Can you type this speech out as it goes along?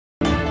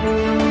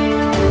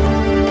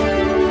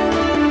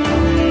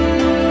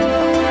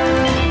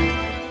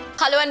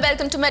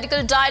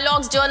Medical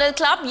Dialogues Journal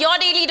Club, your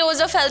daily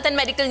dose of health and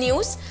medical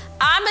news.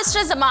 I'm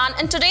Mr. Zaman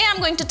and today I'm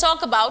going to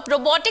talk about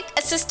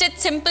robotic-assisted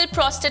simple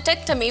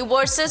prostatectomy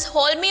versus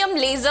Holmium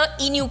laser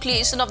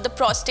enucleation of the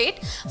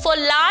prostate for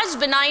large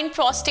benign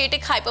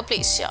prostatic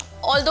hyperplasia.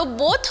 Although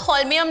both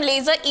Holmium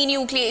laser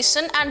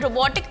enucleation and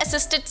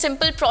robotic-assisted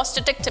simple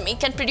prostatectomy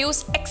can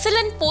produce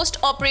excellent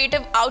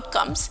post-operative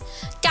outcomes,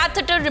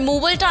 catheter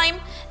removal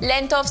time,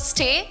 length of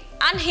stay,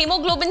 and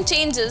hemoglobin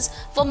changes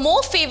were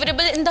more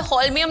favorable in the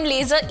Holmium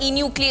laser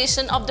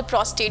enucleation of the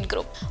prostate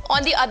group.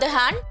 On the other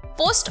hand,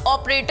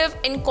 post-operative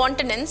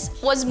incontinence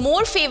was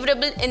more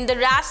favorable in the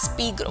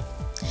RASP group.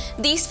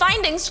 These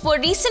findings were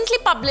recently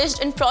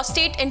published in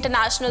Prostate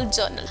International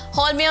Journal.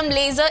 Holmium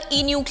laser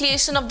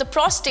enucleation of the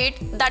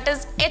prostate, that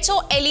is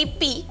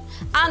HOLEP,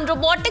 and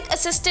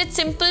robotic-assisted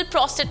simple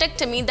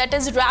prostatectomy, that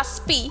is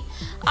RASP,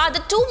 are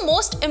the two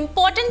most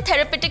important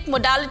therapeutic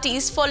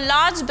modalities for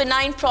large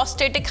benign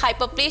prostatic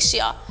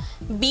hyperplasia,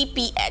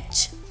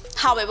 BPH.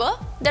 However,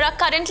 there are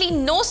currently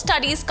no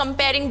studies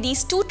comparing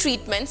these two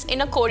treatments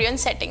in a Korean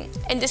setting.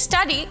 In this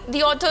study,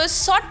 the authors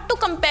sought to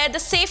compare the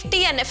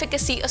safety and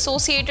efficacy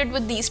associated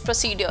with these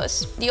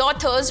procedures. The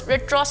authors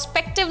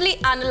retrospectively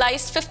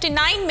analyzed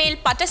 59 male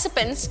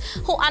participants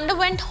who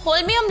underwent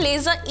Holmium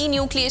laser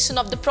enucleation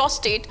of the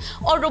prostate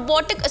or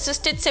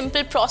robotic-assisted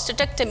simple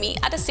prostatectomy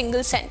at a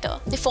single center.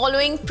 The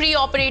following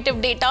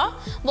pre-operative data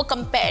were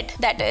compared,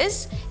 that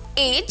is,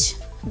 age,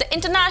 the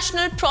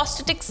International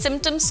Prostatic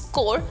Symptom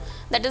Score,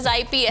 that is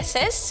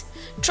IPSS,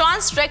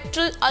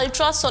 transrectal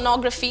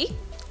ultrasonography,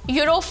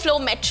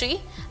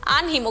 uroflowmetry,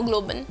 and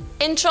hemoglobin.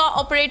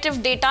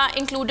 Intraoperative data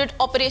included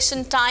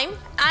operation time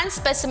and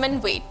specimen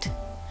weight.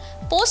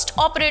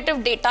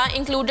 Post-operative data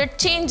included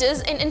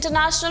changes in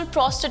International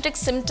Prostatic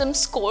Symptom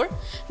Score,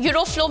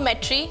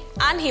 uroflowmetry,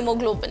 and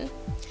hemoglobin.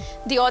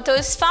 The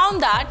authors found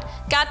that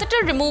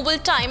catheter removal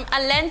time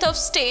and length of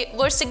stay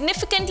were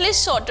significantly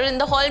shorter in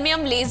the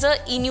Holmium laser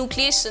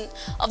enucleation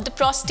of the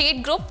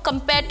prostate group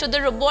compared to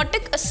the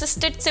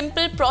robotic-assisted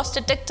simple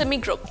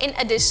prostatectomy group. In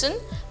addition,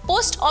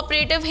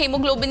 post-operative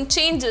hemoglobin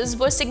changes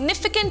were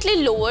significantly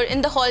lower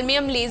in the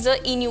Holmium laser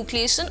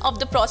enucleation of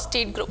the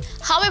prostate group.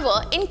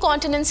 However,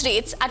 incontinence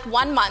rates at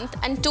 1 month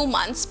and 2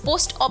 months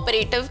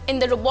post-operative in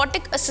the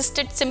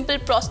robotic-assisted simple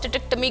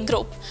prostatectomy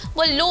group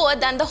were lower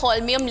than the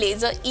Holmium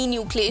laser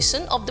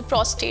enucleation of the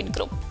prostate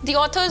group. The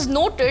authors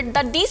noted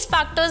that these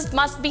factors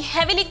must be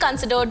heavily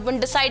considered when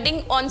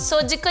deciding on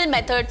surgical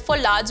method for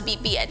large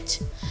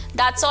BPH.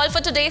 That's all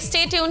for today.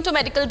 Stay tuned to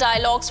Medical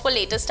Dialogues for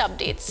latest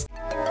updates.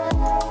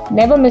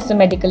 Never miss a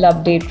medical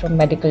update from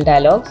Medical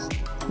Dialogues.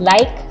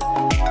 Like,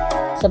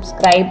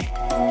 subscribe,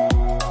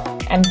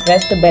 and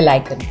press the bell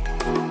icon.